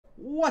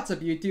What's up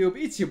YouTube,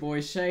 it's your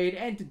boy Shade,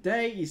 and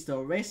today is the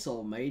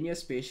Wrestlemania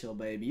special,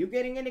 baby. You're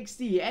getting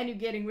NXT and you're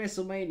getting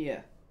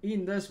Wrestlemania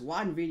in this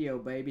one video,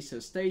 baby, so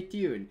stay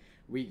tuned.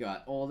 We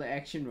got all the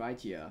action right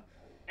here.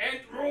 And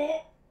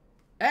Raw!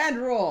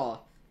 And Raw!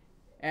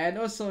 And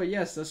also,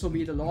 yes, this will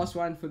be the last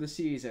one for the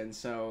season,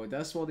 so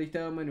this will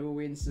determine who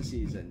wins the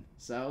season.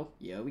 So,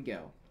 here we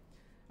go.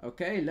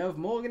 Okay, Liv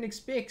Morgan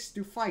expects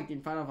to fight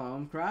in front of a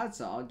home crowd,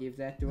 so I'll give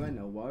that to her,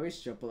 no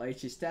worries. Triple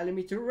H is telling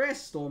me to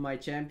restore my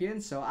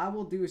champion, so I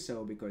will do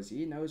so because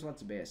he knows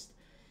what's best.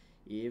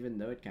 Even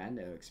though it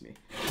kinda irks me.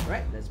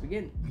 Alright, let's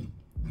begin.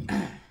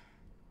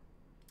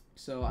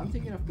 So I'm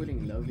thinking of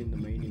putting Liv in the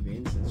main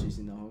event since she's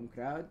in the home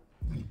crowd.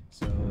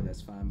 So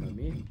that's fine by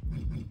me.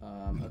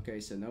 Okay,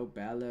 so no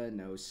Balor,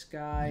 no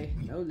Sky,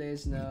 no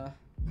Lesnar,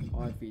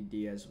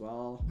 RVD as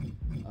well,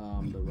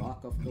 The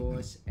Rock of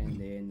course, and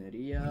then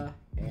Rhea,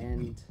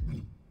 and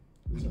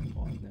who's a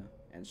partner?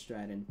 And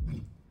Stratton.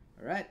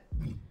 Alright,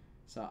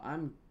 so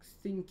I'm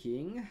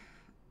thinking,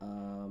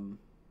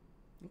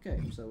 okay,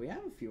 so we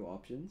have a few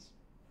options.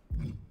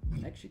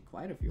 Actually,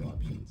 quite a few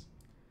options.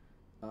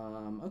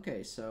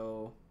 Okay,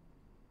 so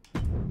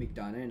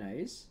McDonough and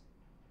Ace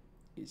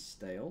is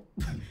stale.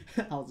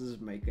 I'll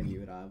just make a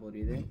new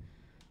rivalry then.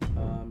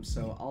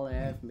 So I'll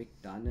have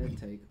McDonough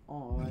take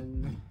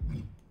on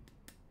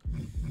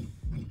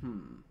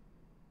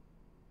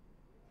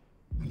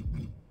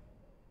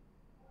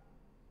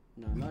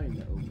no, not in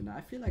the opener.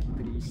 I feel like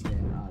Priest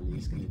and Ali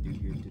is gonna do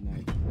good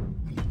tonight.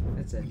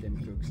 Let's let them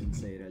cooks and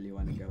say really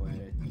wanna go at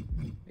it.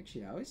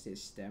 Actually, how is their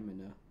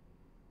stamina?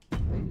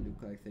 They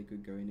look like they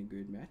could go in a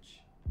good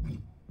match.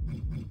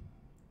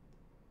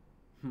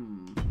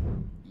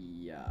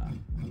 Yeah,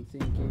 I'm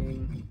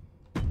thinking,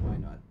 why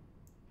not?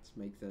 Let's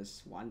make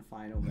this one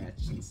final match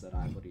since the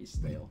rivalry is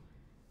stale.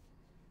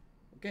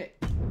 Okay,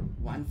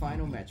 one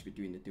final match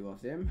between the two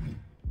of them.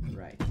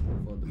 Right,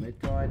 for the mid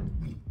card,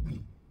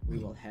 we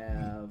will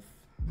have.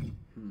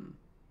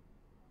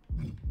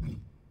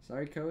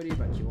 Sorry, Cody,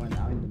 but you are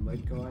now in the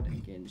mid card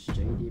against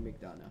JD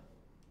McDonough.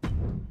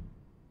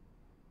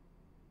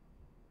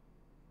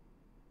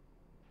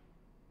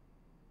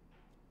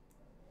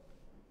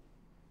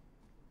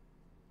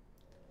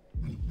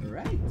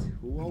 Alright,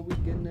 who are we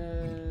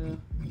gonna...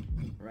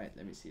 Right,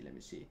 let me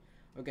see.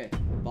 Okay,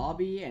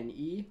 Bobby and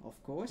E,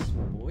 of course,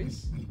 my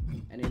boys.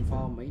 And then for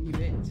our main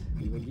event,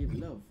 we will give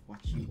Liv what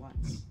she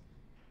wants.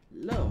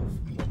 Liv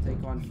will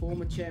take on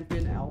former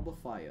champion Alba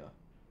Fire.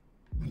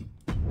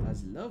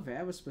 Does Liv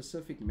have a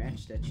specific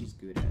match that she's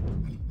good at?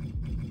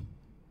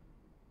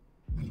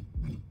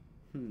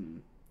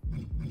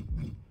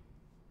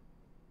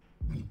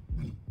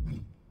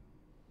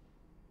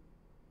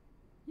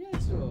 Yeah,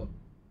 so...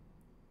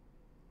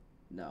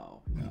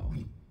 No.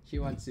 She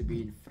wants to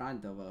be in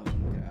front of a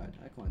home crowd.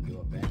 I can't do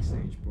a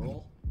backstage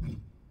brawl.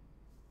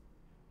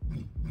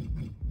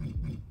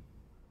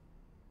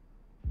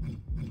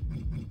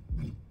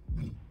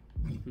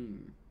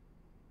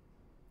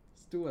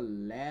 Let's do a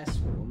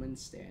last woman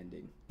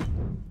standing.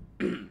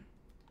 And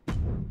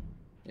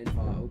for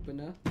our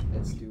opener,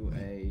 let's do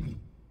a...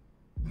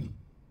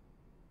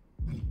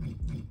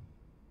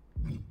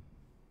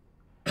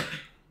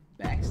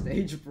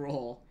 backstage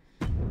brawl.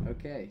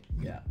 Okay,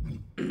 yeah.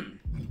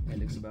 That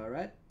looks about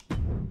right.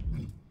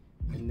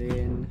 And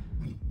then...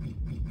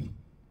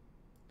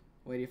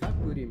 Wait, if I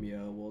put him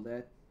here, will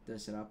that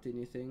disrupt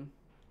anything?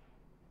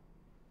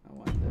 I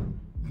wonder.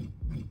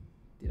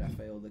 Did I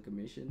fail the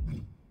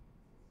commission?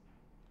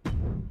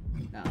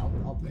 Nah,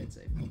 I'll play it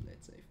safe.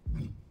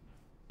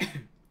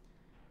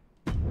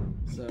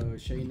 So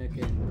Shayna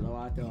can blow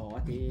out the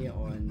hot air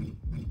on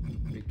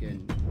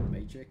freaking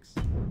Matrix.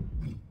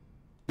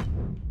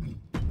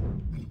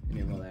 And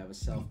then we'll have a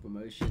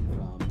self-promotion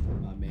from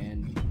my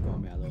man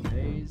Carmelo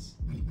Hayes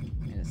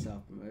and a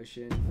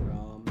self-promotion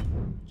from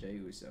Jey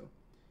Uso.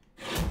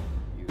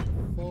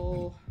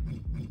 Beautiful.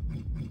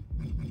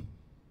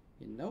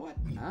 You know what?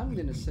 I'm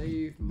gonna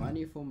save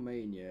money for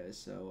Mania,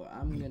 so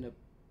I'm gonna...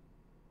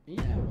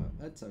 Yeah, well,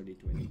 that's only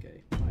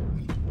 20k. Why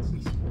not? Let's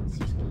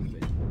just keep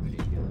it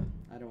regular.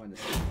 I don't want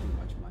to save too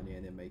much money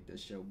and then make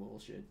this show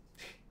bullshit.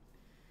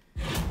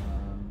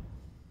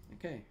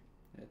 Okay.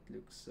 That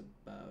looks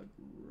about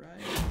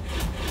right.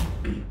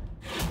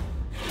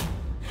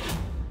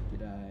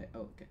 Did I...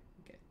 Oh, okay.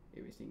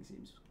 Everything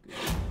seems good.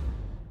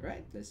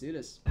 Right, let's do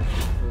this.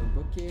 Phone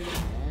booking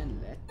and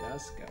let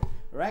us go.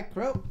 Alright,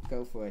 Crow,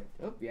 go for it.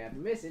 Oh, you have a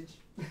message.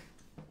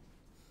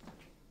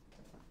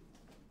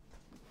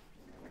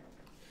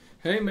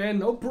 Hey man,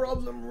 no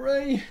problem,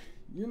 Ray.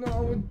 You know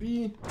how it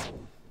be.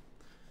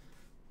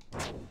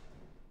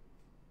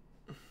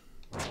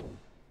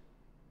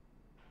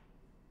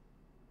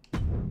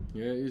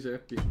 Yeah, he's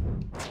happy.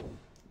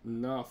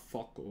 Nah,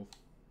 fuck off.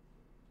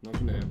 Not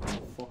gonna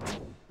happen. Fuck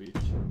off,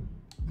 bitch.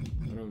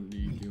 I don't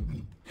need you.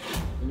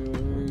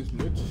 Anyways,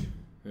 let's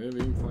have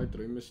him fight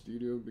Rey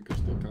Mysterio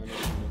because they kind of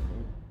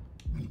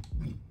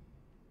fight.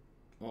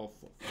 Oh,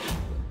 fuck.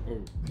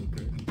 Oh,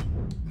 okay.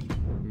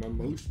 My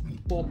most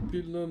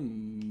popular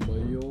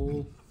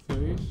male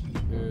face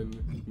and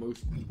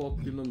most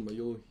popular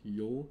male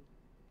heel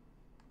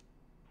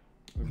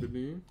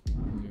hopefully.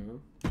 Yeah.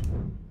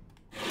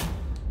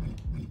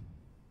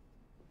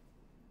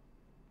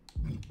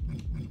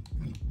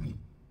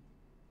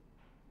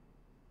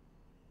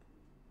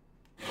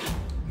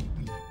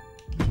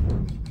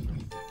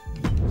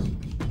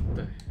 What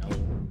the hell?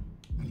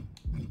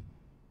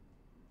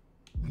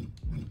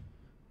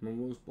 My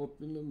most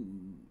popular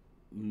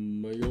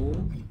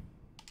male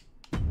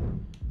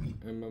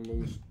and my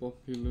most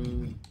popular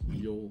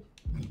yo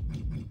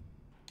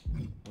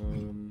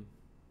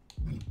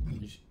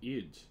is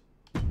Edge.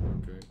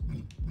 Okay.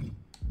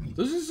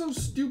 This is so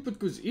stupid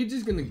because Edge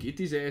is gonna get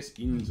his ass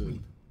injured.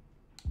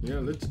 Yeah,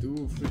 let's do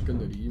a freaking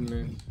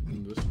rematch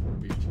and this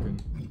bitch can.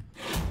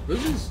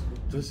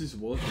 This is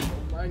working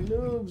on my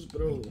nerves,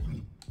 bro.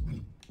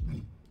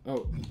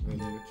 Oh,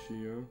 let's see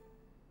here.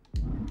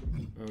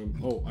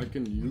 Oh, I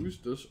can use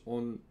this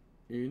on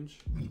Edge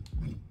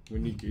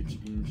when he gets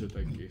injured,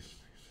 I guess.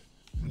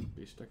 It's the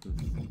best I can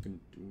fucking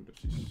do. This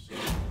is so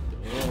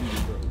dumb,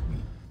 bro.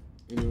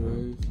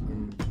 Anyways,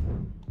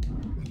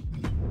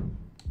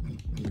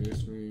 I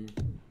guess we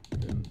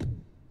can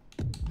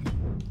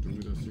do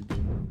this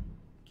again.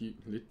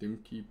 Let them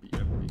keep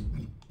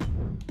yapping.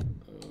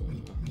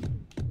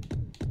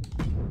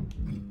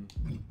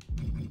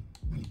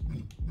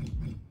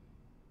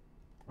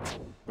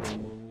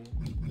 Promo.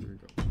 There we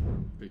go.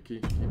 Becky,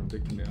 keep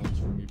taking the L's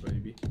for me,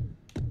 baby.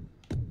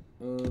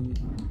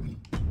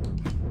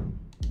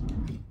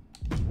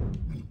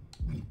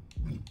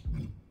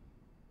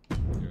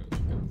 Yeah, it's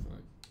a good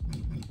fight.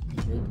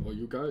 Wait, are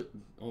you guys?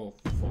 Oh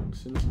fuck,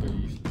 since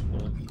is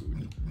not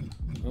good.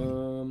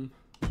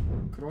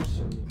 Cross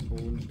and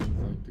Owens can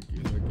fight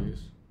again, I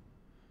guess.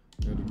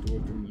 Yeah, the two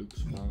of them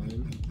looks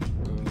fine.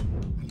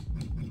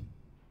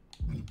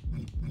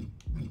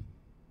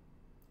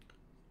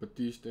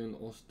 Batista and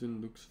Austin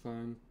looks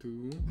fine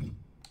too.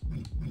 There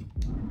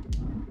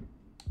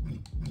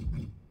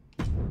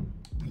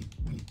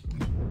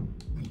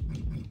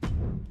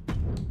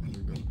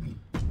we go.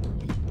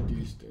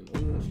 Batista and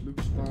Owens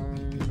looks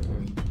fine,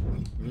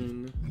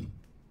 and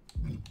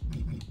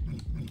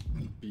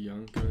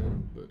Bianca,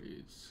 but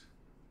it's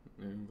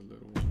a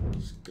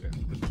little scrap.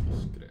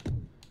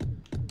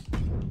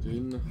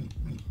 Then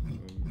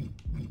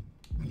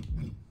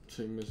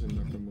Sheamus and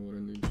Nakamura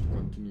need to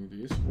continue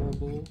their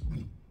squabble.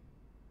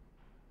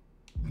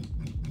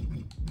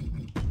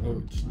 Oh,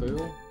 it's still?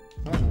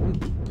 Fine, I won't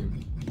beat them.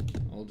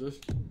 I'll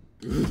just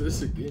do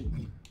this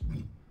again.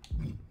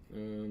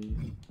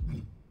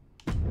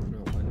 No,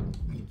 why not?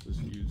 I'm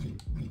just using.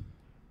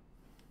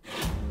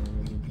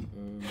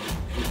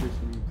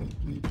 Everything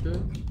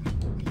completed.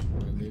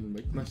 And then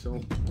make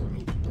myself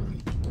broke.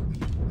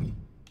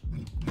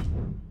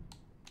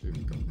 There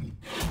we go.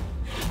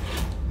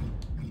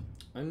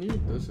 I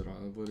need this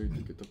rivalry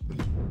to get a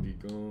bit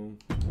bigger.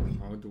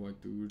 How do I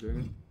do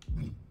that?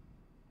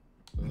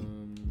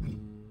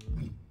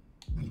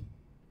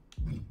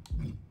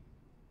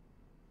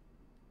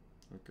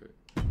 Okay.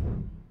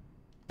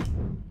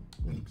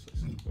 Works, I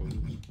suppose.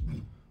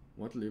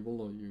 What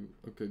level are you?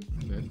 Okay,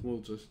 that will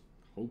just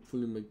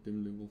hopefully make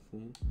them level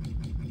 4.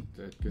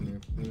 That can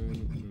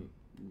happen.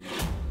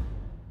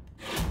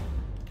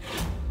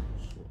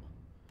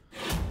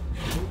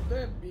 With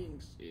that being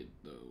said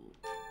though,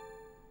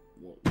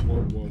 whoa,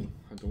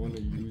 I don't want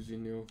to use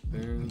any of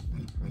them.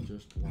 I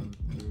just want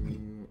to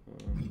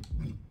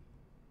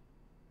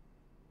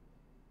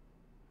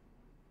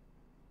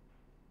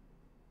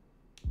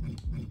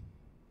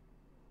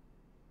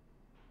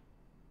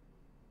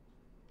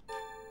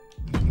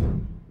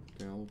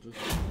okay, I'll just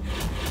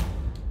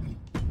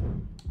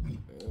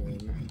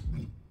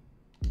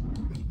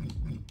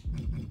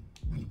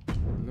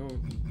no,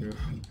 yeah.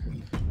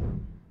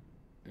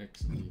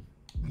 Actually.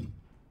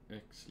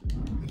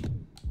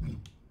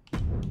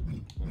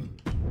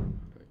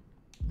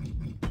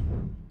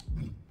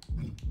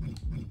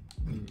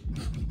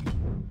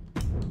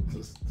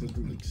 This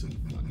makes it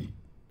funny.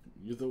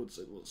 You thought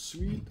it was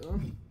sweet, huh?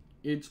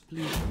 Edge,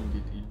 please don't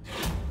get it.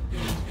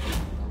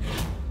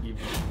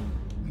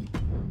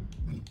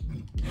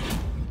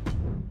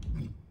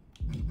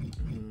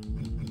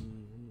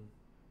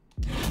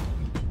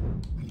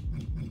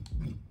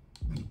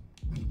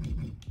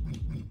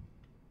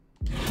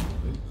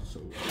 So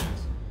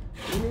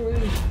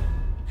anyway,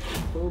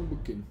 phone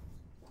booking.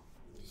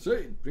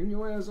 Say, bring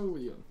your ass over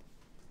here.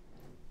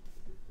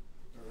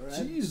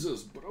 Right.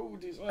 Jesus, bro,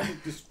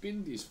 decided to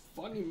spend this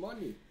funny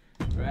money.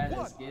 Alright,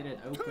 let's get it.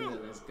 Open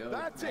it. Let's go.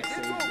 That's it. It's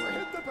over.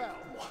 Hit the bell.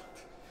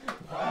 What?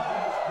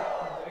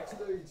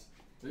 Backstage.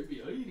 They be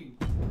eating.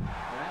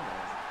 Alright,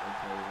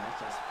 okay,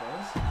 match, I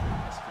suppose.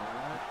 Let's go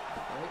out.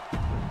 Okay.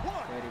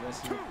 1, Ready,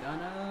 Wesley 2.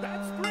 McDonough.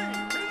 That's 3.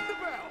 Ring the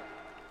bell.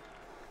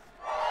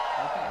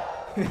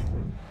 Okay.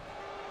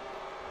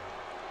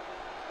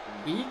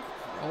 Big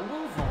promo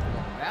for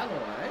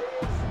Valor, eh?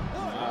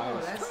 Oh,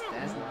 that's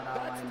not how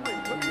I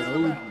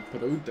know.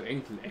 Bro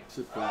drank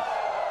Laxative.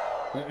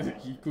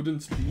 He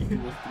couldn't speak. He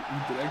drank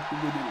too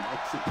many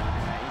Laxative.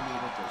 Yeah, he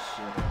needed to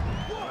shit.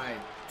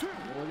 Alright, 2.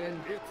 Morgan.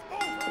 It's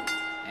over.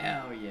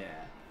 Hell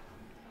yeah.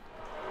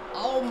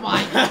 Oh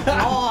my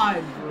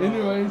god, bro.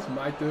 Anyways, it's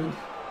my turn.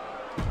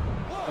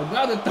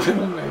 Another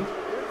title match.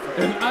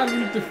 And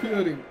I'm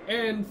interfering.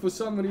 And for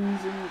some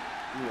reason...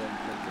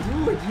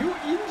 Dude, you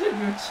injured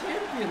your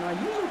champion. Are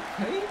you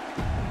okay?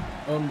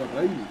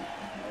 Really?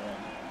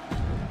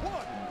 1,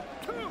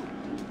 2.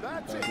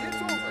 That's it.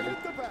 It's over.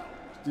 Hit the bell.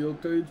 Steel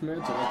cage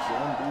match.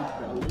 That's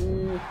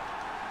Zombie.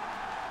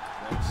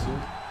 That's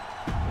it.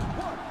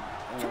 1,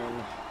 2.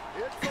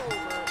 It's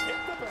over.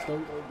 Hit the bell.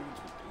 Stone Cold beats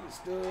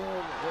Batista.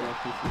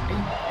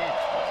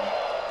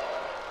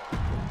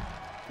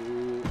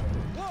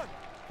 One,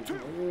 two.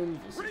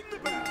 Ring the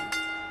bell.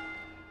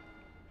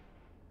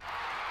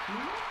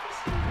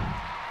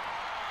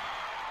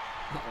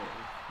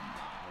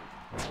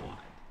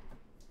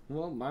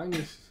 Well, mine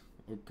is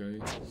okay,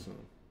 so.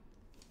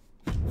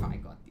 I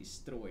got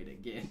destroyed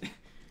again.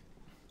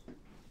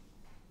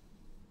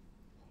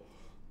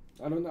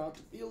 I don't know how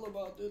to feel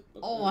about it. But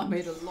Oh, I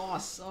made a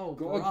loss. Oh,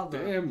 God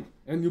brother. damn.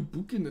 And you're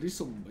booking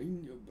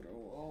Wrestlemania, bro.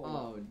 Oh,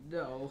 no.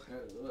 That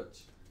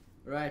hurts.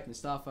 Right,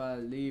 Mustafa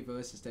Ali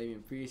versus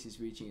Damian Priest is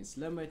reaching its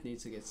limit.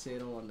 Needs to get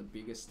settled on the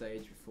biggest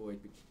stage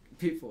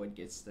before it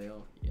gets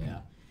stale.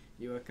 Yeah.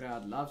 Your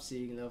crowd loves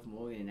seeing Liv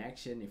Morgan in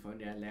action. If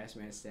only that last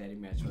man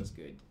standing match was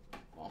good.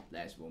 Oh,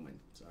 last woman.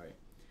 Sorry.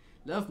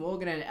 Liv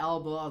Morgan and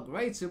Elbow are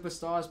great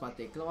superstars, but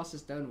their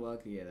classes don't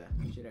work together.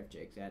 Should have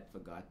checked that.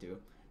 Forgot to.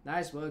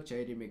 Nice work,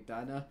 JD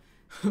McDonough.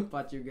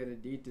 But you're gonna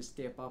need to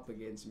step up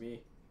against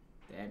me.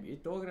 Damn, you're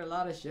talking a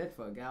lot of shit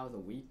for a guy with a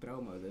weak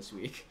promo this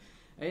week.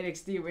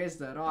 NXT, where's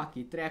the Rock?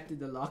 He trapped in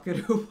the locker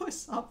room or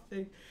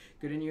something.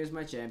 Couldn't use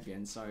my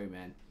champion. Sorry,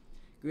 man.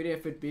 Good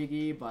effort, Big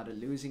E, but a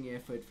losing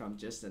effort from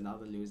just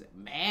another loser.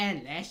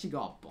 Man, Lashley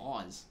got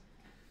bars.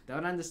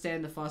 Don't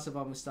understand the fuss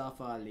about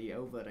Mustafa Ali.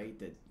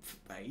 Overrated.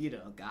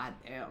 Beta,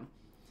 goddamn.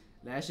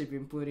 Lashley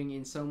been putting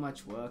in so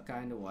much work.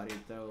 Kinda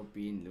worried though.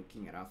 Been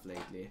looking rough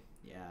lately.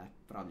 Yeah,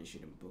 probably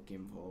shouldn't book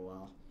him for a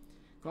while.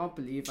 Can't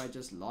believe I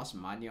just lost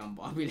money on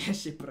Bobby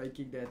Lashley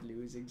breaking that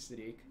losing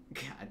streak.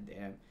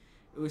 Goddamn.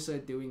 Also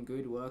doing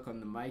good work on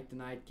the mic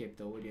tonight. Kept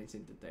the audience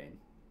entertained.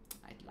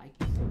 I'd like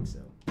to think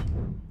so.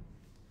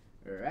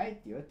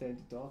 Alright, your turn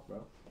to talk,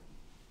 bro.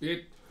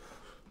 It.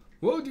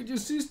 Whoa, did you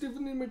see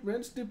Stephanie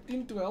McMahon stepped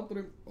in to help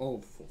him? Oh,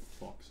 for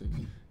fuck's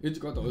sake. It's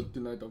got hurt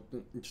tonight.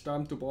 It's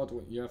time to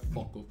battle. Yeah,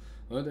 fuck off.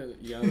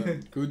 Yeah,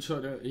 good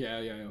shot. Yeah.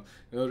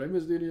 Rey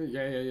Mysterio.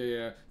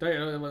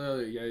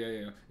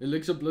 Yeah.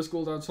 Alexa Bliss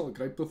called out some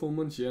great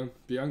performance. Yeah.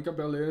 Bianca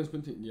Belair has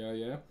been.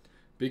 Yeah.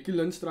 Becky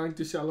Lynch trying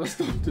to sell us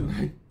stuff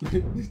tonight.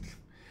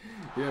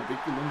 Yeah,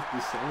 Becky Lynch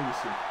is selling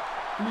shit.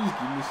 Please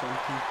give me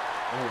something.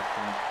 Oh,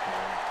 thank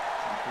God.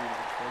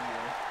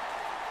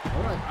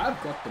 Alright, I've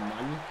got the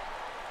money.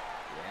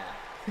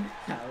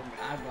 Yeah.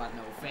 I've got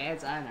no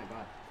fans and I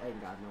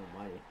ain't got no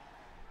money.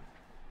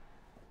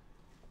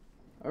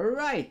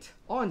 Alright,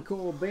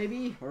 encore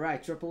baby.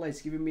 Alright, Triple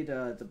H's giving me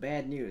the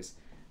bad news.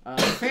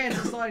 Fans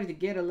are starting to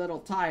get a little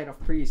tired of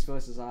Priest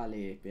versus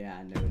Ali. Yeah,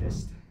 I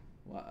noticed.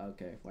 Well,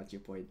 okay, what's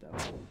your point though?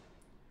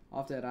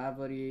 After the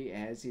rivalry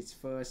has its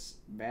first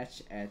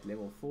match at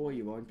level 4,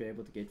 you won't be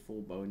able to get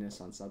full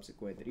bonus on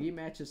subsequent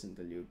rematches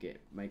until you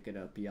make it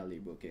a PLE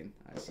booking.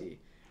 I see.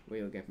 Where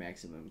you'll get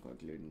maximum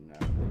concluding.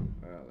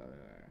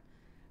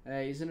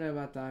 Hey, isn't it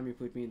about time you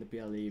put me in the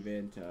PLE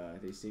event?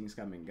 These things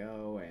come and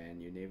go,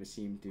 and you never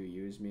seem to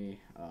use me.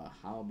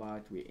 How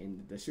about we end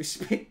the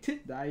disrespect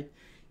tonight?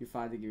 You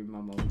finally give me my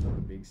moment on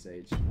the big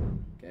stage.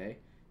 Okay?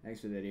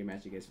 Thanks for the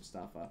rematch against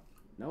Mustafa.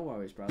 No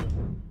worries, brother.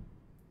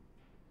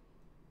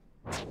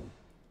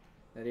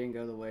 That didn't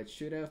go the way it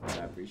should have, but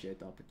I appreciate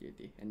the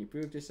opportunity. And you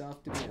proved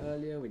yourself to me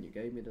earlier when you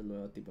gave me the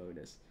loyalty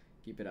bonus.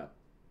 Keep it up.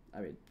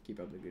 Keep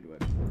up the good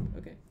work.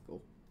 Okay,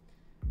 cool.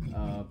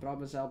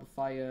 Promise I'll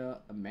fire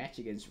a match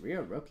against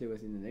Rhea Ripley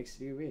within the next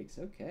 3 weeks.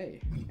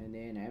 Okay. And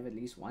then have at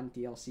least one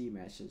TLC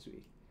match this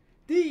week.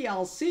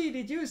 DLC?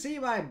 Did you see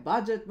my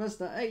budget,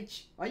 Mr.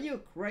 H? Are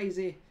you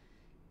crazy?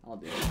 I'll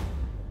do it.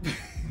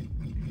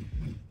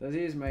 This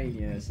is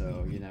Mania,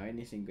 so, you know,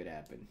 anything could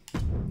happen.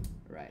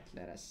 Right,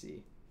 let us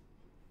see.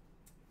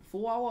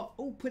 For our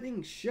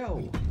opening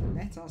show,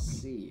 let us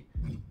see.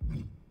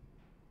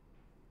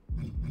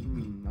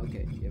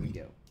 Okay, here we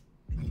go.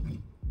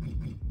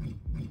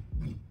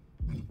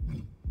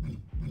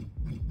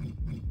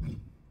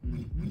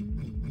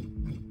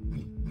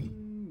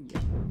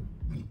 Yeah.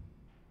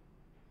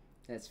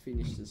 Let's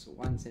finish this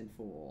once and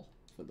for all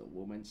for the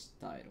women's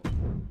title.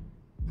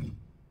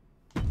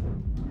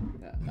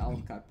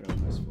 I'll cut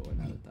promos for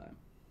another time.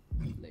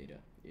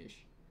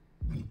 Later-ish.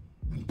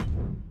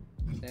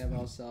 Let's have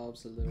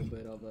ourselves a little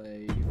bit of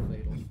a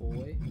fatal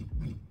 4-way.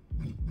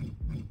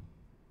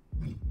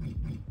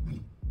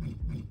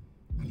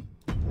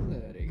 The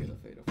regular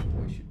fatal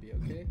 4-way should be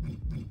okay.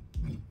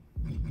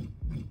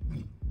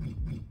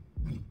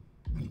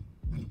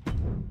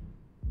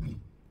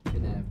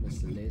 Gonna have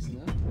Mr.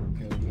 Lesnar,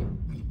 Cody,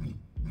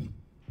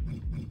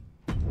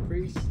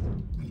 Priest,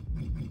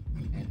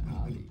 and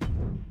Ali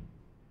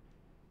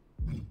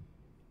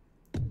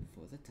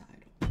for the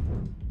title.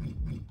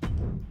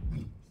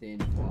 Then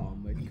for our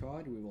mid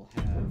card, we will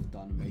have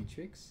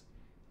Dominatrix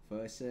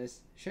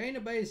versus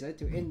Shayna Baszler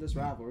to end this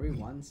rivalry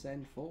once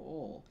and for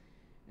all.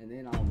 And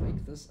then I'll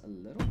make this a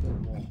little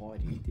bit more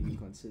hard hitting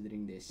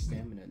considering their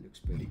stamina looks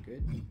pretty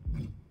good.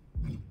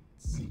 Let's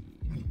see.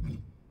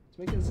 Let's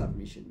make it a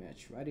submission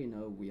match. Right in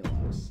her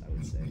wheelhouse, I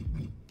would say.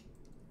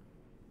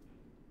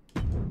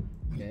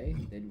 Okay,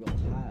 then we'll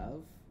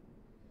have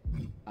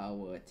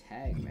our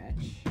tag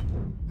match.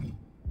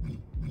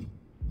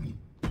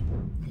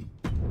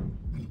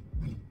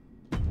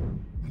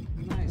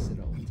 Nice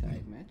little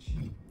tag match.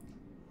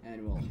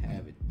 And we'll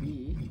have it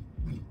be...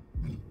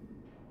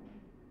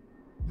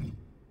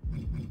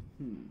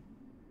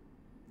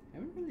 I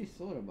haven't really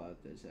thought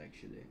about this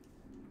actually.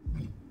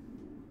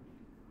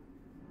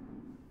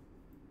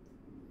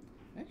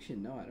 Actually,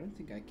 no, I don't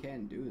think I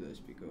can do this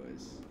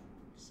because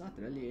it's not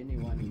really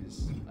anyone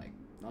who's like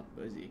not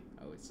busy,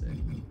 I would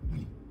say.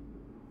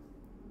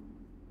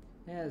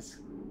 Yes.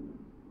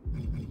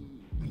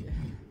 Yeah.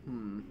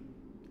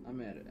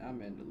 I'm at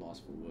a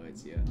loss for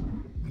words here.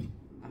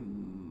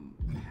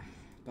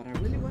 But I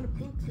really want to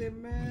book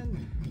them,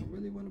 man. I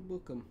really want to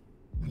book them.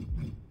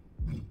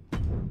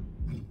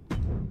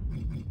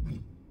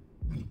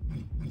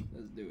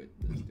 Let's do it.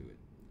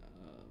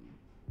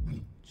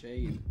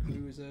 Jay is a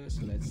cruiser,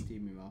 so let's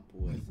team him up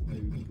with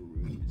a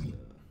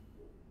bruiser.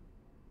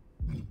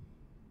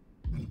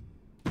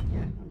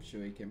 Yeah, I'm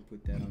sure he can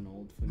put that on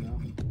hold for now.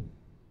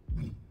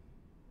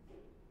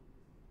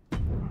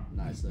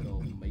 Nice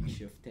little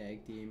makeshift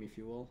tag team, if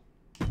you will.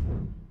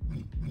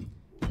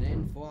 And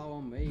then for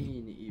our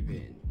main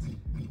event,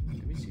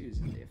 let me see who's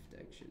left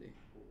actually.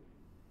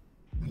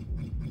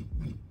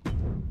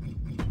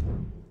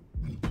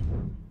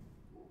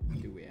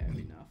 Do we have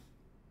enough?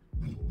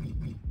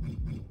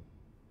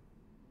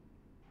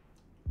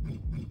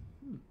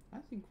 I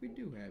think we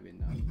do have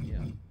enough,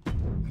 yeah.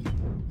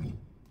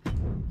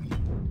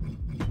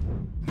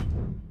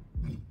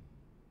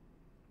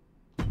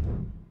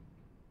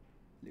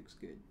 Looks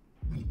good.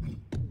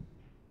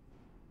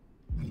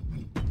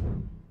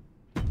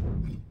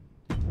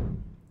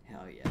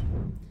 Hell yeah.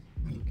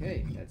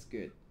 Okay, that's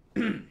good.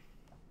 And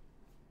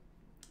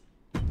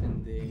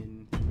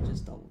then let me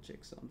just double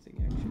check something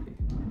actually.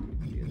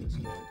 Clear this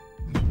card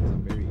because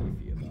I'm very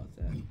iffy about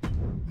that.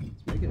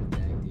 Let's make it a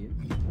tag team.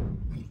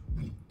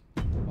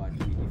 But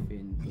we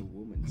defend the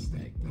women's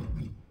tag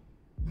team.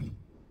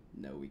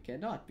 No, we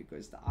cannot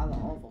because the other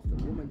half of the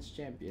women's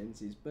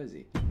champions is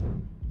busy.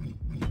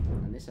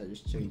 Unless I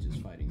just change this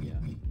fighting here.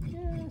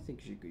 Yeah, I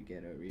think she could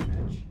get a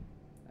rematch,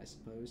 I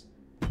suppose.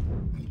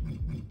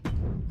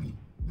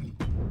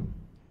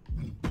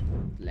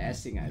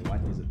 Last thing I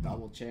want is a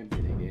double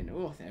champion again.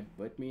 Oh, that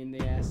bit me in the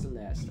ass the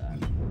last time.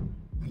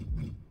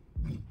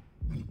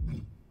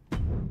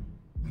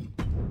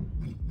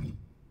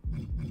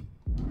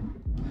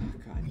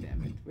 God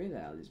damn it. Where the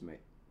hell is my...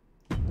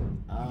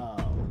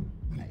 Oh,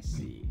 I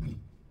see.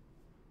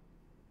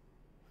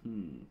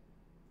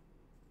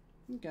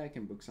 Okay, I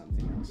can book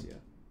something else here.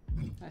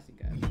 I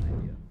think I have an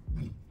idea.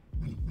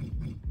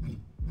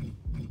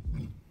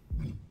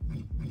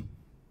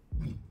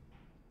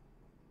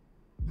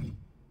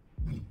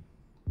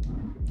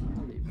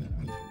 I'll leave that out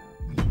for now.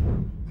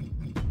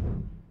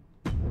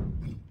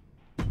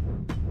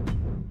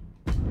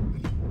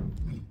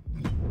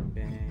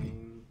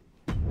 Bang.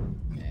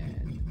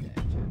 And tag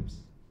champs.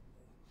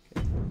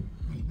 Okay.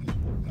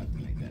 About to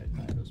make that a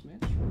titles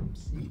match.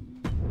 Oopsie.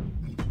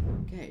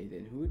 Okay,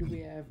 then who do we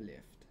have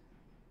left?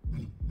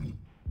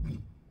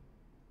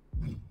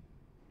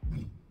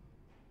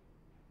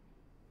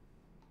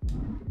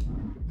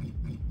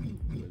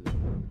 Do a little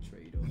bit of a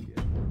trade-off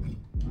here.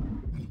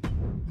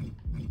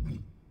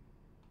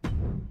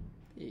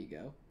 There you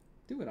go.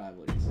 Two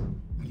rivalries.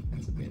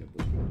 That's a better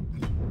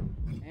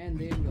booking. And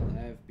then we'll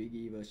have Big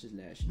E versus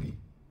Lashley.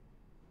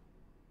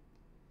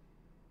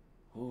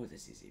 Oh,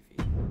 this is iffy.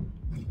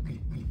 Okay.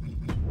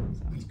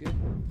 Sounds good.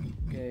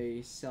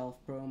 Okay,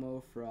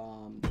 self-promo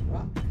from The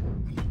Rock.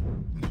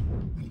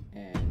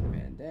 And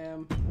Van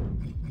Dam.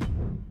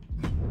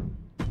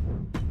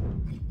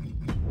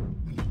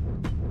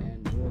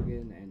 And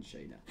Morgan and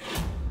Shayna.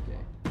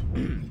 Okay.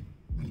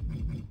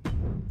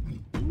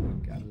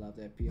 Ooh, gotta love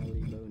that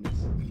PLE bonus.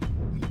 And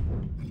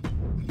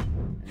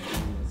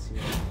then let's see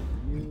what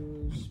we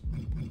use.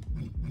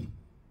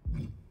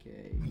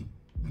 Okay.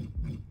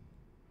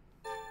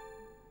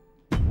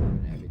 I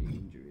don't have any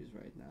injuries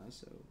right now,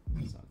 so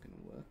it's not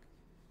gonna work.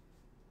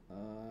 I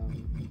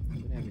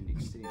don't have any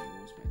extreme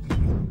rules match.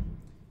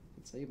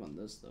 Let's save on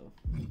this though.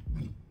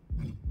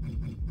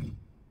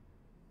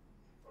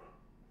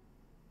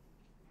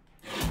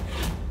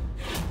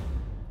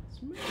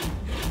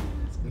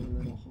 Let's get a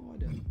little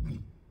harder.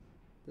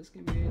 This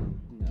can be in.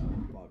 No,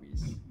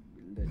 Bobby's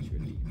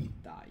literally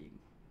dying.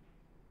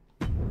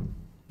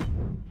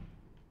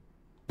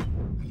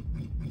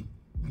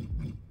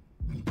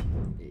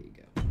 There you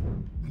go.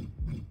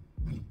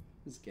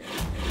 This guy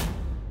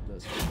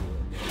does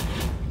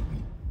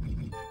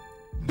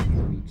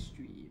weak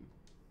stream.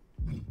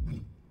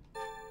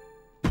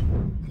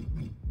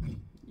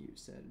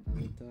 Use that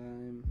another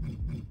time.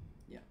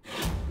 Yeah.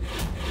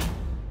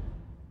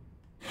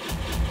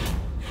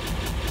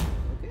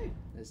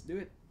 let's do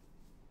it.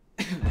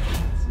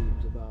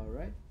 Seems about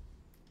right.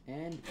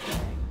 And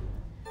bang.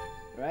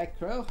 Right,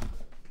 Crow.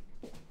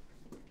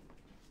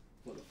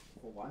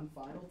 For one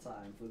final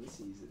time for the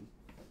season.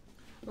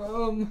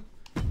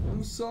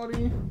 I'm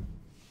sorry.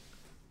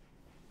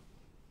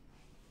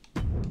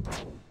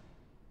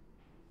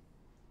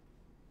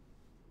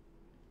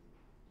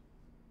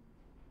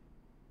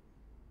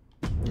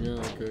 Yeah,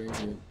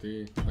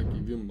 okay, I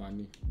give you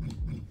money.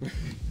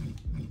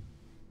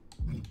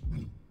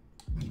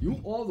 You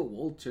are the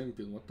world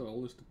champion, what the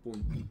hell is the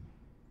point?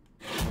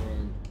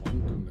 Alright,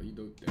 one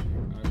tornado tag,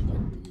 I'm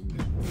not doing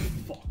that.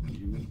 Fuck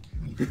you.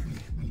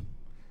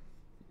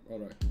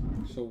 Alright,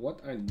 so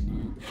what I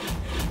need is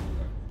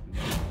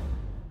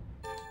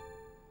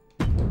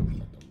I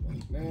don't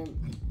want that.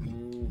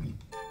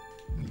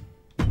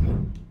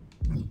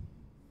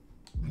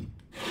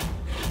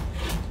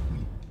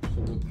 So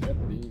with that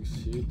being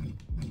said,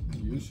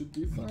 you should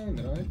be fine,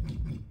 right?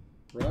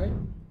 Right?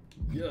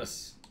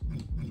 Yes.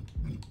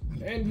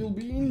 And you'll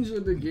be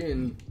injured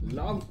again.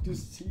 Love to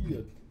see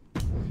it.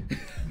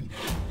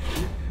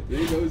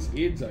 There goes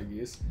Edge, I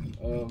guess.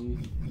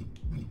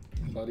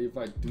 But if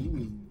I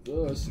do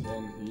this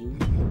on him,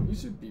 he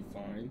should be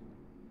fine.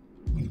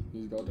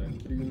 He's got a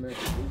 3-match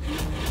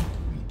vision.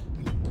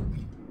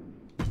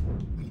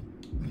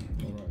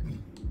 Alright.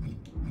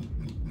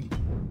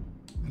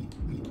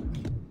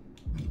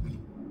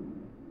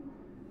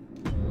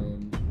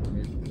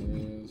 Make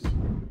this.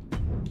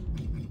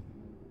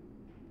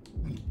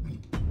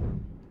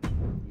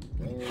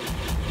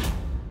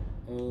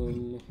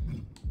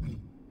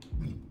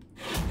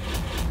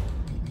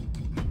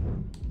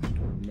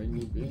 Main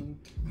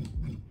event.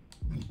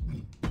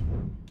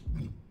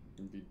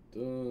 Maybe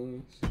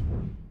this.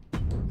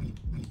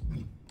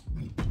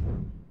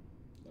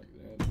 Like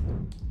that.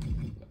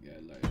 Like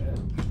that, like that.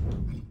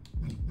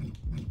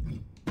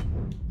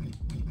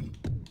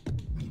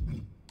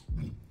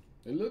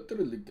 They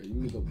literally gave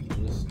me the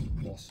worst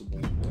possible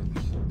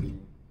match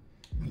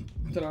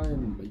to try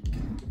and make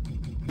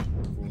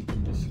for a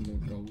conditional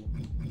goal.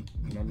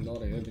 And I'm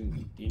not having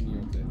any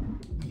of that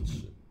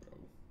bullshit, bro.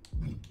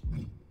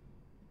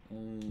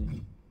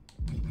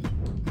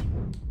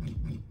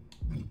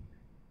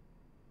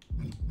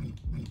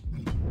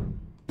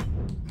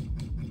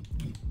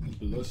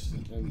 Bliss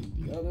and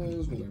the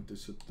others will have to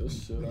sit this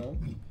shit out.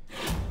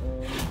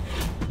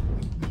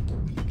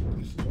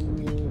 There's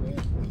nowhere,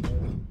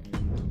 that,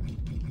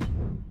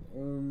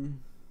 and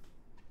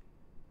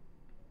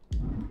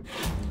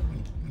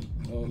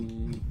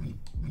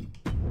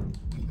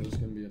there's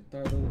gonna be a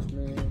titles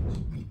match.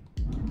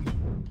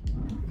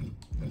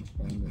 That's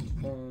fine, that's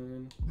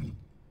fine.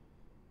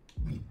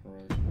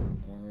 Alright,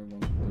 I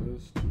want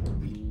this to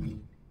be.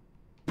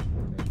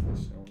 And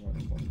this sound right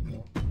the fuck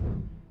now.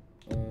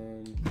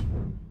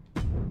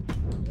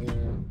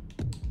 Yeah.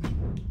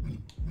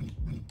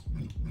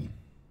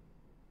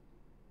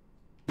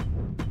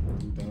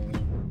 Do that.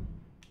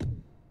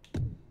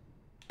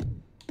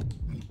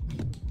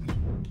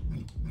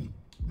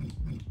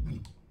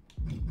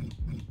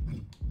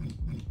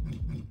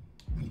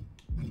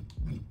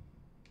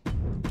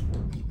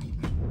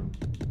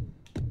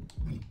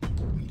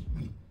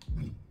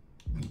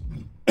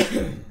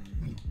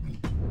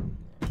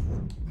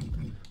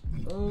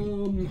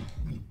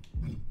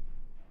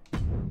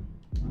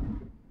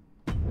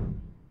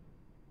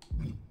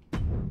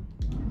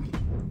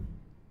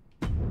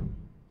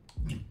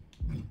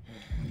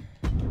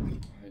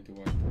 Why do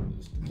I do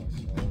this to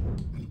myself?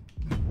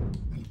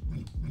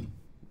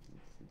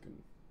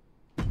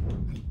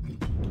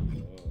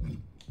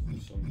 For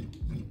some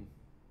reason,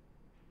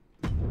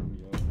 me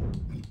up.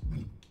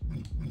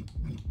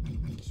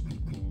 Just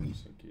because,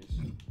 I guess.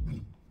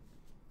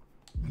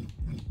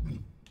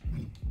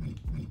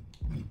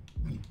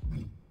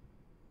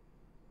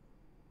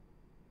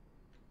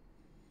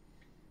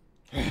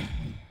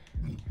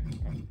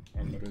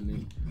 I'm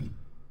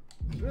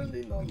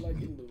really not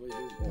liking the way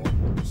this ball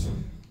moves.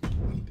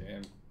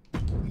 Damn.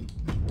 I'm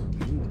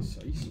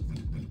indecisive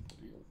today, for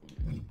real.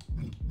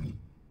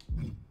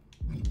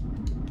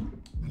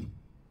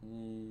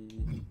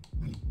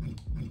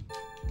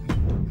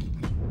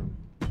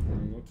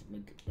 Let's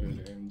make a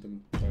random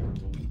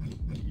title.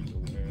 Tornado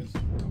ass,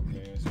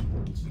 dumbass,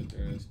 bullshit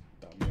ass,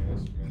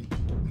 dumbass match.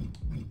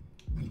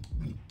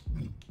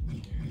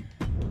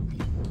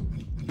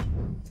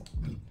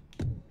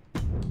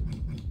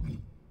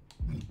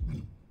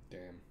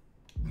 Damn.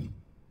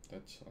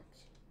 That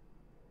sucks.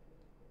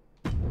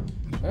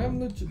 I'm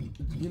legit,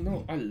 you know,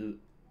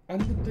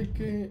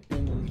 Undertaker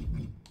and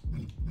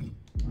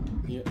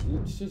yeah,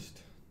 let's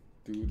just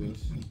do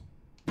this.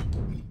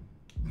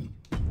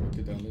 Make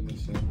it all in the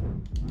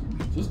same.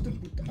 Just to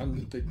put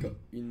Undertaker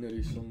in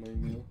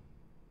Wrestlemania.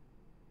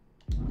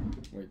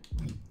 Wait.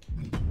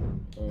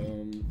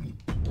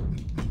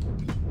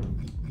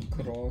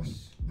 Cross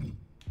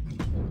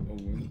and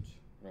Owens.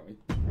 Right,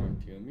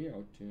 hear me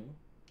out here.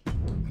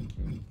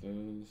 And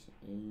there's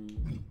a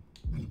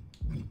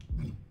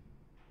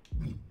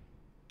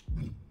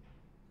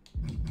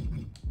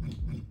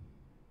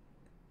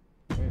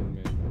Iron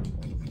Man match,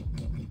 all the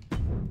fuck up.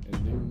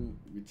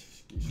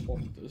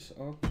 swap this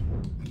up.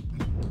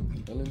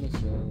 Hell in a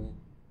Cell.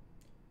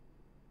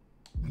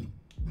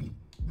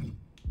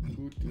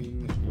 Put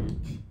in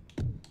Edge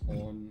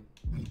on.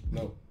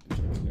 No, it's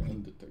actually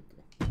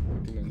Undertaker.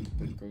 Put in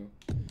Undertaker.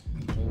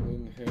 And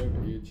then have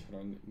Edge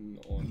run in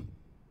on.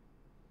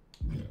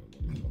 Yeah,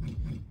 what is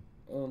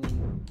up?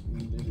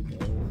 There we go.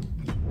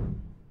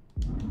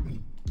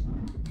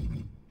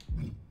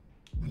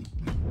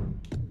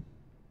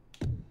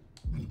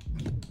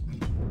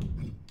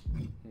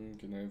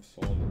 Can I have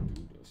Solid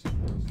do this?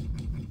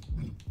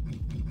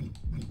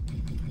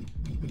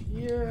 But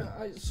yeah,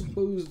 I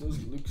suppose this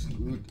looks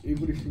good.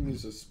 Everything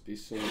is a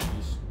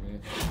special-ish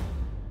match.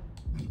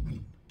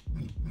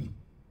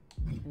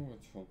 Oh,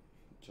 it's for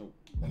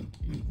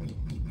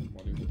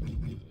whatever the other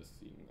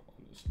thing,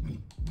 honestly.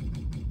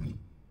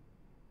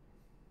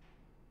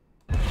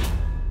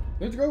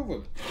 Let's go for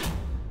it.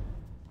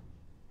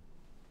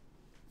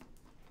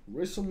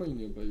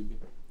 WrestleMania, baby.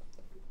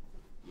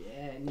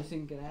 Yeah,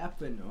 anything can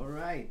happen.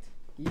 Alright.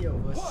 Io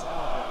versus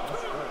Alba.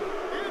 Let's go.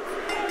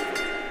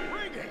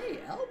 Hey,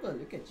 Alba,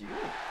 look at you.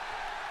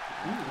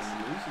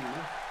 Amazing,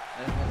 yeah.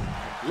 That was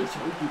Let's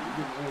hope you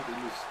didn't add in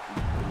this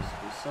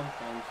because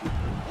sometimes you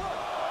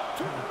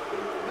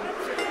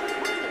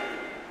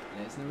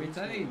Lesnar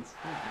retains.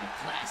 And a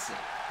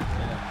classic.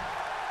 yeah.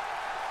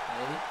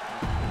 Hey,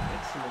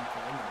 excellent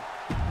promo.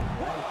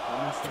 Right,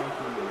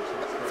 demonstrating match.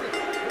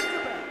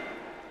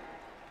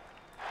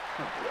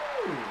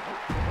 Ooh,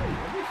 okay.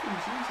 Everything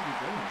seems to be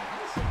going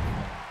well so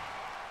far.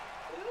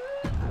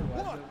 I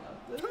wonder about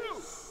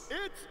this.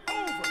 It's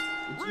over.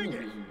 It's Ring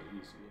gonna it. be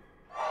easy.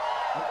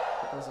 Okay,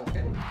 that was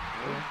okay.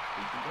 Yeah,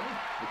 good to go.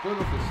 The bird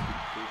of the stick,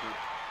 baby.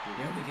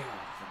 Here we go,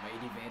 the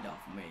main event of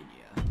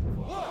Mania.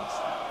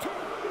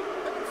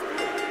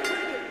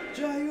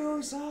 Jey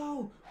Uso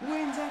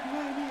wins at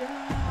Mania!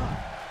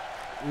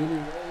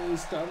 Anyway,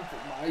 it's time for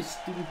my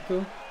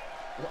stinker.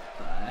 What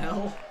the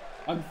hell?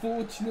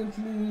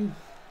 Unfortunately,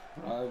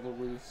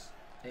 rivalries.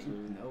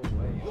 Ain't no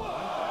way.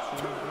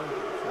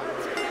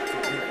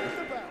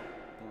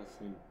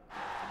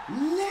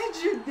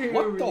 Legendary!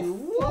 What the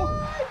fuck?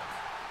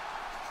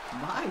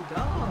 My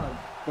dog!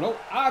 Bro,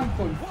 I'm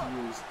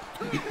confused.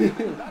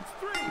 That's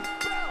 3.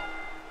 Bell.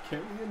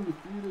 Carrying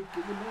defeated to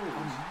the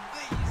nose.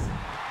 Amazing!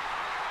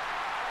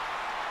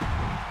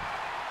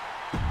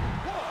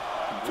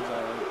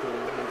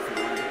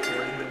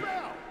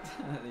 Bell.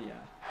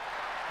 Yeah.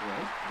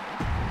 Wait.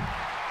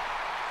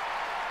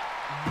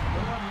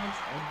 No one wants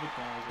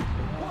advertising.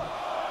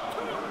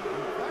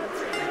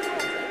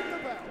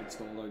 That's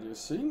the whole idea.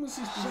 Seamless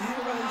is the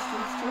United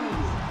States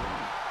champion.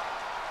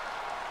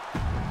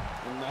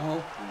 And now,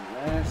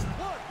 last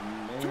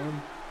man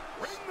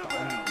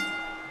standing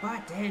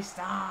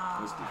Batista!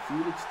 has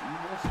defeated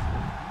Steve Austin.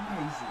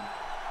 Amazing.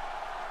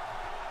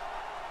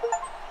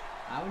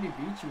 I only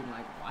beat you in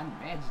like one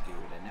match,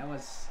 dude, and that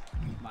was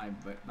my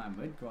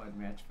mid-card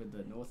match for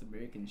the North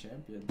American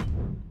champion.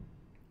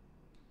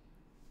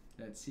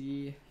 Let's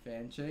see,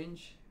 fan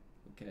change.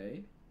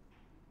 Okay.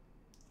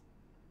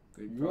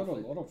 Good You had a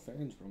profit. lot of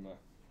fans from that.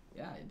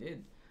 Yeah, I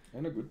did.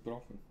 And a good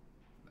profit.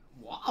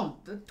 Wow,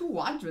 the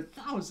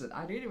 200,000!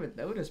 I didn't even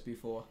notice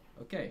before.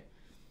 Okay.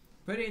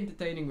 Pretty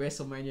entertaining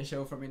WrestleMania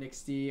show from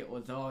NXT,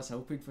 although I was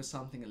hoping for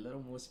something a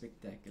little more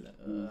spectacular.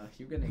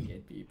 You're gonna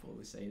get people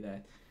who say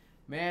that.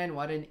 Man,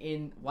 what an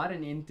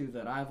end to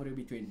the rivalry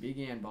between Big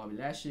E and Bobby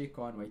Lashley.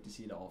 Can't wait to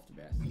see the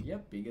aftermath.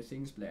 Yep, bigger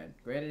things planned.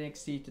 Great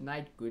NXT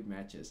tonight, good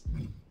matches.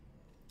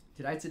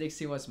 Tonight's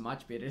NXT was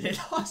much better than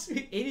last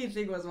week.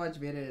 Anything was much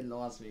better than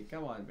last week.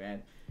 Come on,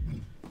 man.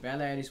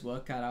 Bella had his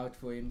work cut out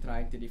for him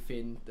trying to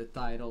defend the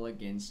title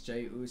against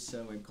Jey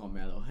Uso and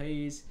Carmelo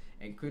Hayes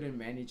and couldn't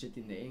manage it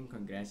in the end.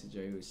 Congrats to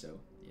Jey Uso.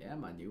 Yeah,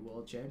 my new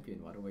world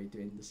champion. What a way to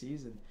end the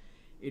season.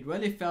 It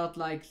really felt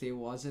like there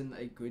wasn't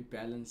a good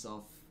balance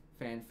of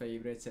fan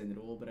favorites and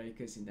rule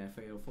breakers in that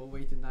fatal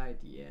 4-way tonight.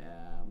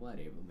 Yeah,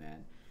 whatever,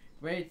 man.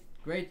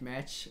 Great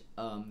match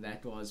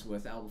that was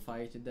with Alba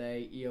Fire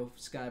today. Io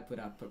Sky put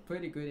up a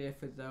pretty good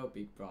effort though.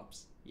 Big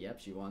props. Yep,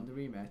 she won the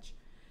rematch.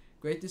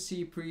 Great to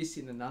see Priest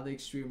in another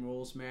Extreme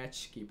Rules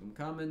match. Keep them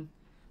coming.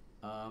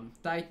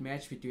 Tight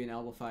match between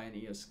Alba Fire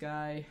and Io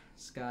Sky.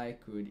 Sky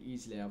could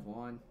easily have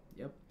won.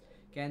 Yep.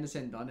 Candice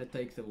and Donna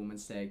take the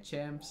women's tag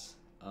champs.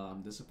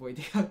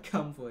 Disappointing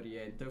outcome for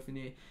Rhea and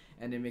Tiffany.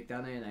 And then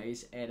McDonough and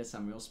Ace added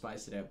some real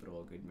spice to that, but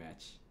all good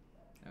match.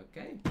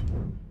 Okay.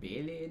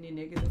 Barely any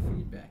negative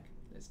feedback.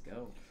 Let's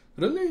go.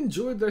 Really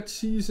enjoyed that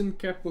season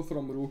capper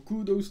from Raw.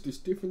 Kudos to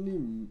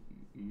Stephanie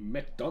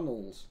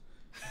McDonald's.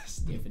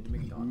 Stephanie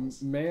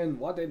McDonald's. Man,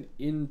 what an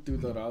end to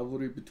the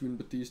rivalry between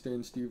Batista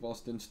and Steve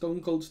Austin.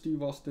 Stone Cold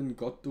Steve Austin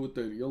got taught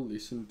a real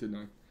lesson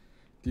tonight.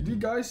 Did you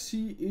guys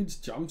see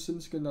Edge jumps in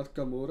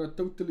Nakamura?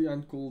 Totally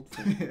uncalled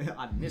for.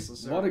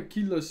 Unnecessary. What a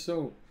killer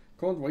show.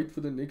 Can't wait for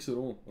the next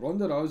Raw.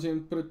 Ronda Rousey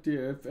and Pretty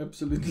have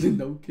absolutely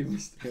no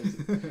chemistry.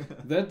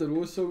 That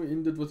Raw show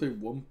ended with a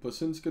whimper.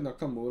 Since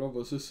Nakamura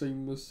versus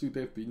Sheamus should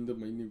have been the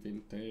main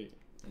event. Hey,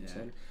 I'm Yeah,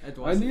 sorry. it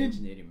was I a need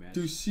legendary match.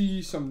 to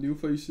see some new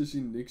faces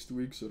in next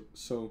week's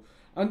so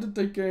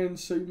Undertaker and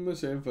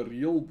Sheamus have a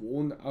real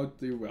worn-out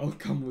their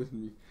welcome with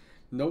me.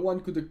 No one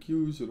could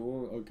accuse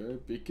Raw. Okay,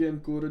 Becky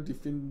and Cora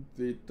defend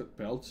their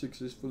belt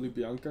successfully.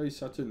 Bianca is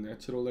such a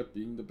natural at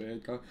being the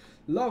bad guy.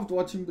 Loved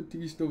watching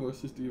Batista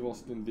versus Steve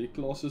Austin. Their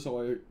classes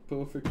are a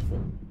perfect fit.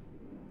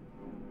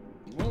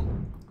 Well,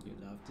 You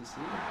love to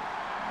see it.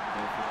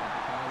 Go for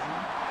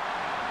advertising.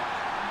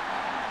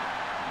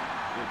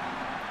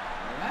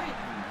 Alright,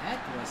 and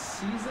that was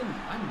season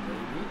 1,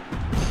 baby.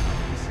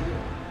 Love to see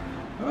it.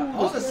 Alright,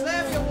 oh, the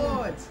Slammy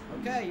Awards!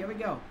 Okay, here we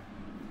go.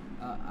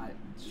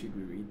 Should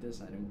we read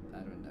this? I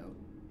don't know.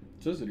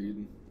 just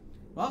reading.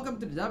 Welcome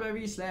to the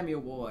WWE Slammy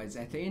Awards.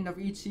 At the end of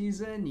each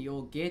season,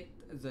 you'll get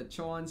the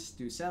chance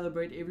to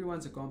celebrate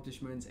everyone's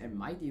accomplishments and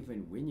might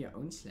even win your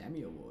own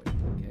Slammy Award.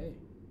 Okay,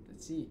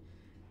 let's see.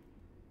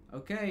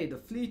 Okay, the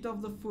Fleet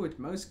of the Foot.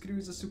 Most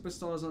cruiser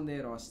superstars on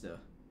their roster.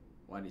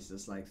 What is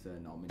this, like the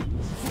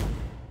nominees?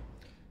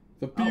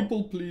 The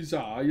people pleaser,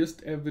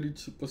 highest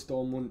average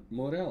superstar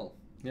morale.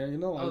 Yeah, you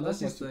know, I Oh, love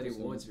this my is the superstars.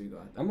 rewards we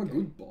got. I'm a Okay.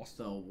 good boss.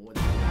 The awards.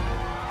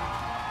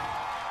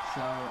 So,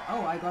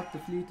 I got the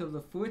Fleet of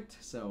the Foot,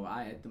 so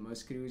I had the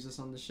most cruisers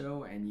on the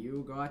show, and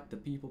you got the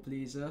people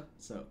pleaser,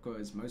 so,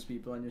 because most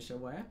people on your show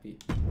were happy.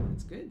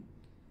 That's good.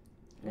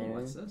 Hey,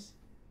 what's this?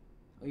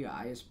 Oh, your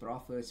highest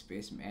profits,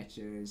 best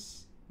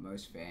matches,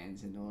 most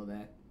fans, and all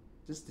that.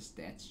 Just the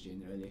stats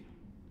generally.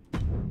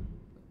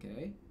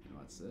 Okay, and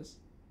what's this?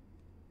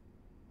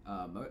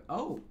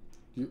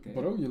 Okay.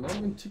 Bro, you're not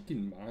even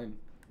checking mine.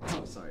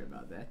 Oh, sorry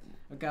about that.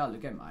 Okay, I'll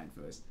look at mine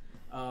first.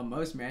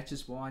 Most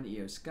matches won,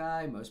 Io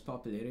Sky. Most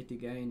popularity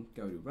gained,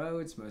 Cody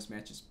Rhodes. Most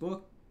matches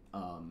booked,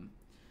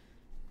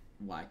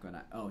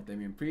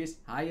 Damian Priest.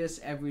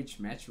 Highest average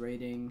match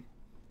rating,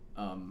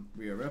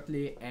 Rhea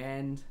Ripley.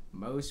 And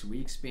most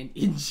weeks spent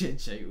injured,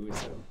 Jey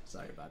Uso.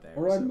 Sorry about that.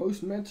 Alright, Uso.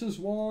 most matches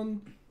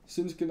won,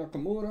 Shinsuke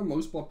Nakamura.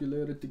 Most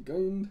popularity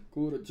gained,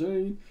 Cora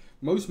Jade.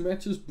 Most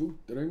matches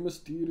booked, Rey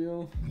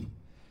Mysterio.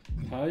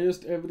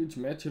 Highest average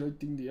match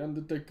rating, The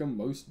Undertaker.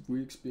 Most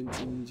weeks spent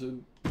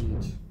injured,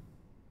 Edge.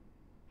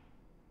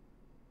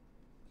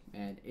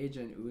 And Edge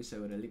and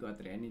Uso really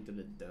got ran into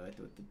the dirt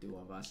with the two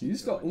of us.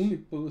 He's the only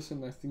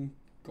person I think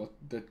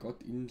that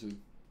got injured,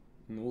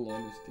 in all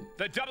honesty.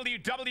 The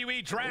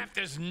WWE Draft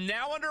is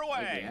now They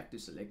underway. have to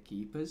select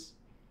keepers.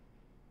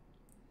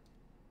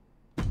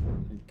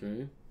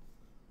 Okay.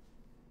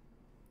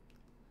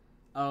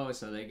 Oh,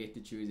 so they get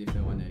to choose if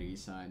they want to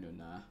resign or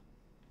not.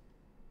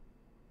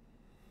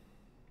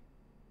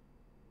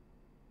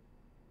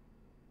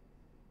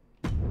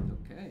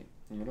 Okay,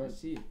 Alright. let's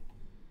see.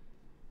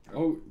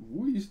 Oh,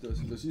 who is this?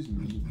 This is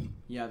me.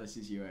 Yeah, this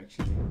is you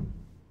actually.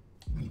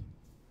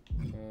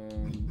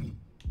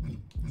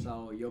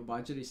 So your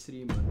budget is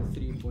 3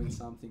 point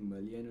something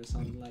million or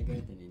something like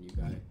that, and then you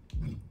gotta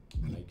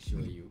make sure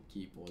you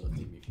keep all of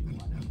them if you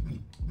wanna.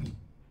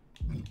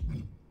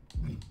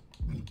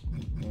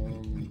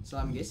 So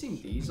I'm guessing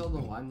these are the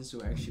ones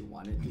who actually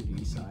wanted to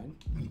resign,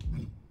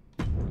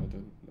 I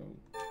don't know.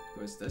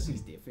 because this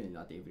is definitely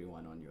not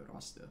everyone on your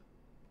roster.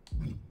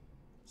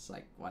 It's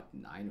like what,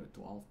 9 or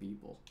 12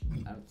 people.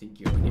 I don't think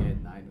you only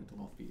had 9 or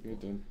 12 You people.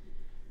 don't.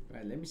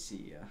 Right, let me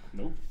see.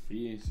 No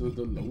fair. So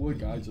the lower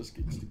guy just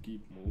gets to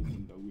keep more for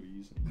no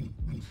reason.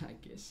 I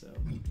guess so.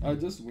 I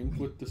just went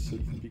with the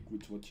safe pick,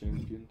 which were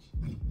champions.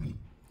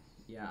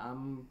 Yeah,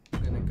 I'm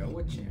gonna go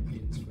with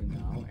champions for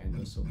now, and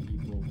also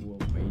people who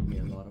have paid me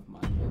a lot of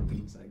money and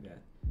things like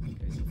that.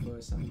 Okay, so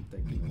first I'm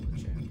taking all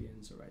the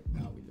champions. So right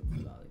now we look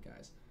for the other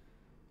guys.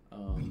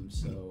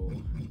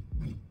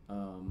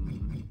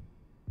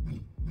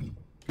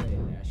 Okay,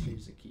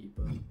 Lashley's a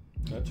keeper.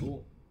 That's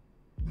all.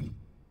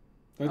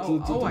 That's I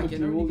legitimately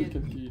can all only you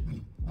can keep.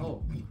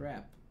 Oh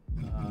crap.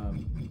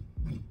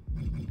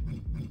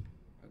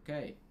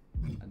 Okay.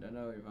 I don't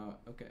know if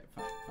I. Okay,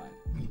 fine.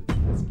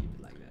 Let's keep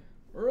it like that.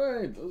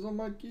 Alright, those are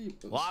my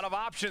keepers. A lot of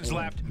options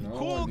left. No,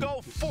 Who'll I go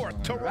need to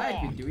forth to decide. Right,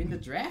 Raw? we're doing the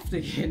draft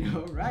again.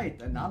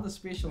 Alright, another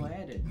special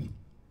added.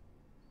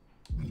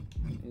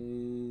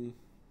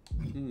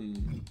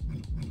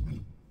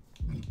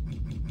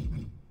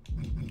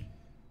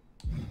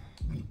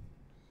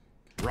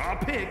 Raw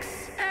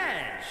picks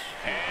Edge.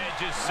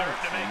 Edge is certain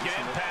to make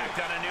an impact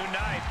on a new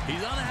night.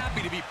 He's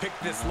unhappy to be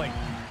picked this late.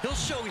 He'll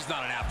show he's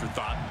not an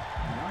afterthought.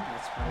 No,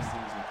 let's price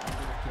things with a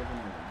bit of Kevin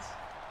Owens.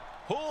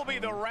 Who'll be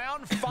the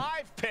round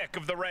 5 pick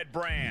of the red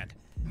brand?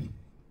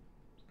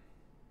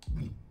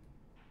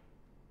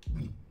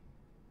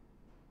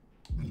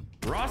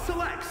 Raw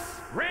selects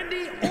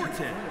Randy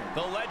Orton.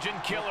 The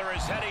legend killer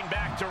is heading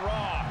back to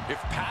Raw. If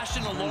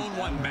passion alone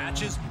won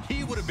matches,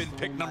 he would have been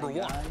picked number My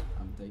 1. guy,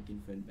 I'm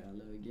taking Finn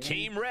Balor again.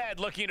 Team Red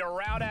looking to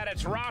round out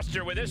its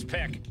roster with this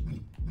pick.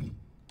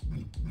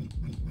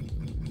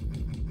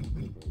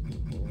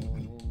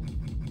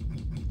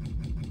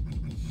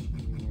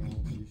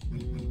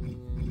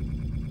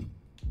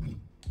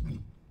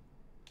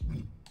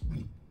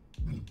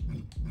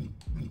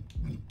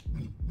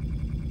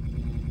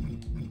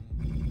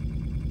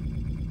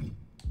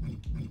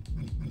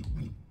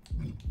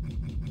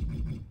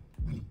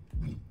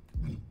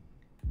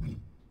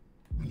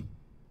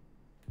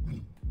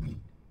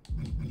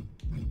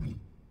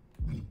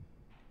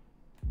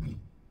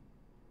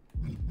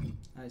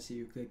 I see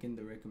you clicking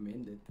the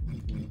recommended.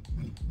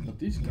 But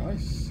these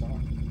guys suck.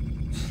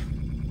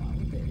 Why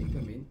would they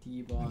recommend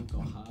T-Bar,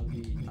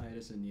 Harvey,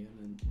 Titus O'Neil,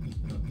 and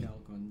Raquel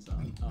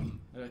Gonzalez?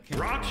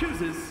 Raw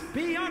chooses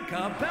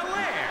Bianca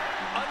Belair.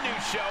 A new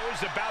show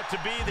is about to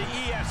be the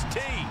EST.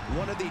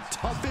 One of the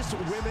toughest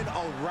women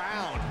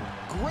around.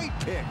 Great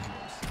pick.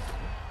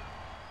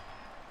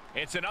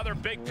 It's another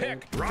big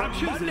pick Raw from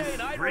chooses Monday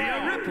Night Rhea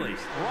Raw. Ripley.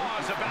 Raw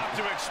is about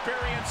to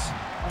experience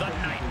the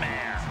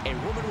nightmare. A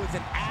woman with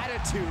an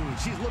attitude.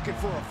 She's looking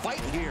for a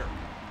fight here.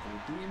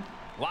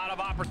 A lot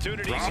of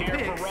opportunities Raw here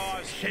picks. for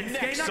Raw's Shinsuke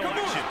next Nakamura.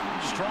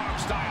 selection. Strong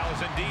style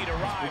has indeed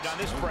arrived on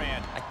this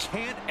brand. I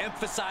can't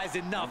emphasize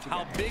enough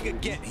how big a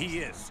get he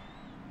is.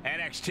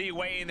 NXT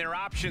weighing their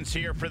options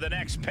here for the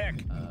next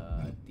pick.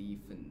 The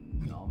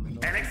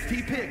phenomenal.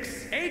 NXT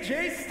picks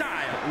AJ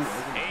Styles.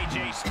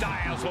 AJ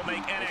Styles will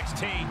make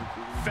NXT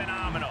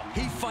phenomenal.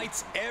 He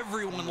fights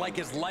everyone like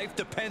his life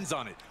depends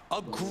on it.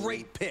 A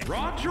great pick.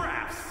 Raw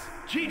drafts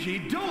Gigi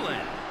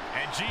Dolan.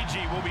 And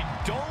Gigi will be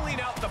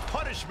doling out the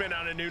punishment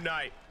on a new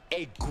night.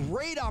 A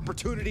great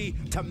opportunity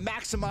to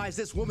maximize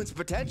this woman's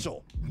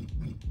potential.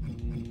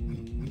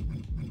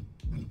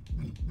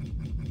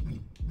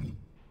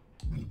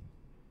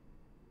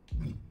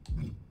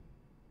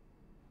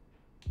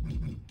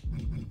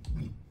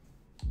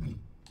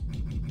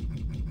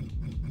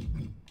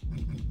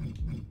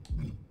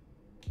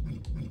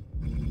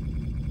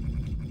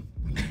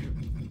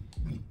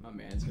 My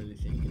man's really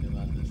thinking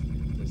about this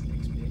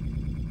next pick.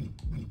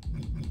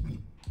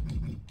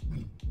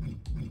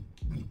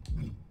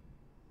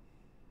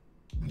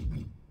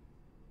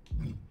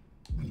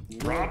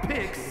 Raw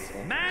picks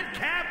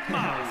Madcap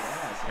Moss.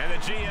 And the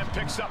GM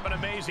picks up an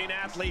amazing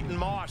athlete in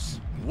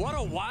Moss. What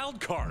a wild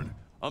card.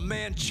 A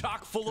man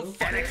chock full of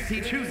fun.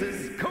 NXT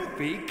chooses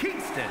Kofi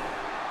Kingston.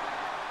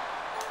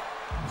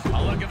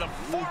 A look at the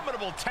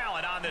formidable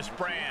talent on this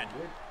brand.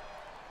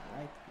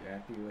 Alright, you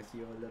happy with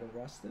your little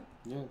roster?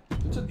 Yeah.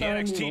 It's a The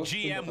tiny NXT roster,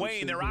 GM but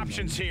weighing I'm their still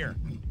options doing here.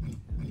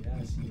 Yeah,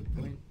 I see your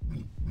point.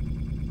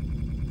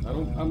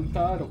 I'm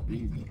tired of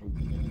being broke,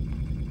 man.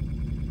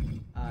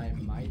 I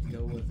might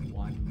go with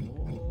one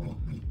more.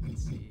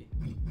 Let's see.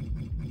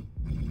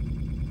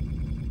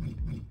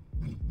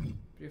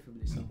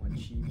 Preferably someone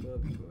cheaper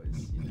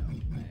because, you know,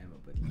 I am a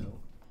bit low.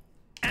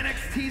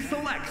 NXT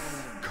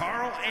selects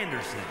Carl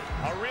Anderson.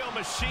 A real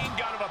machine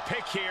gun of a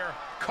pick here,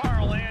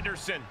 Carl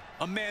Anderson.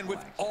 A man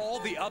with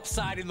all the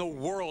upside in the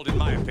world, in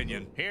my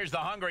opinion. Here's the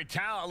hungry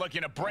talent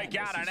looking to break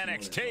Man, out on this is more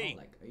as well, NXT.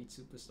 like 8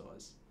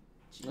 superstars.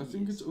 I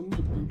think it's Jeez. only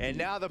the big And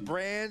now the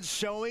brands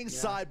showing Yeah.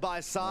 side by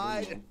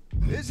side.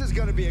 This is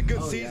going to be a good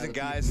Oh, yeah, season, the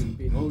guys.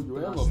 big Oh, you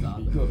have roster, a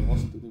bigger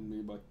roster than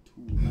me by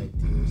 2. by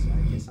 2, so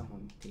I guess I'm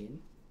on 10,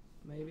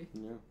 maybe.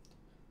 Yeah.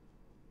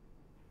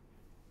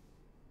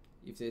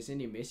 If there's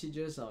any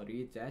messages, I'll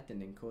read that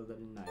and then call it a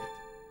night.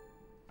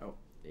 Oh,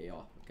 there you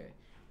are. Okay.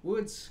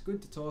 Woods,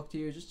 good to talk to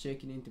you. Just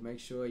checking in to make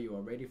sure you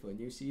are ready for a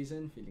new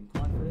season. Feeling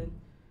confident.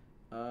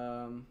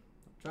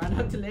 Try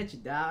not to let you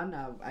down.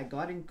 I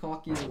got in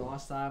cocky the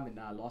last time and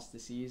I lost the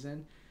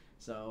season.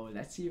 So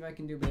let's see if I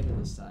can do better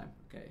this time.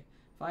 Okay.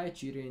 Fire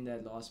cheater in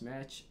that last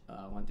match.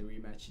 I want the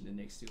rematch in the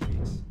next 2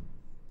 weeks.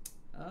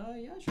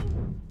 Yeah, sure.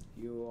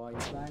 You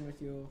fine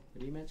with your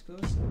rematch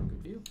close?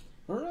 Good deal.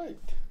 Alright.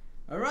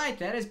 Alright,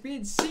 that has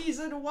been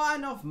season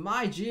 1 of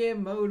My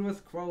GM Mode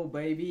with Crow,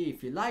 baby.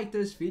 If you like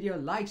this video,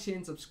 like, share,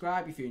 and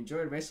subscribe. If you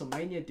enjoyed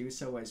Wrestlemania, do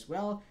so as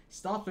well.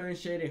 Stop throwing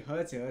shade, it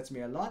hurts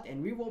me a lot.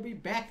 And we will be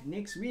back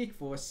next week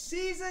for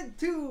season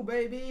 2,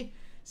 baby.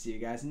 See you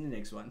guys in the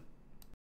next one.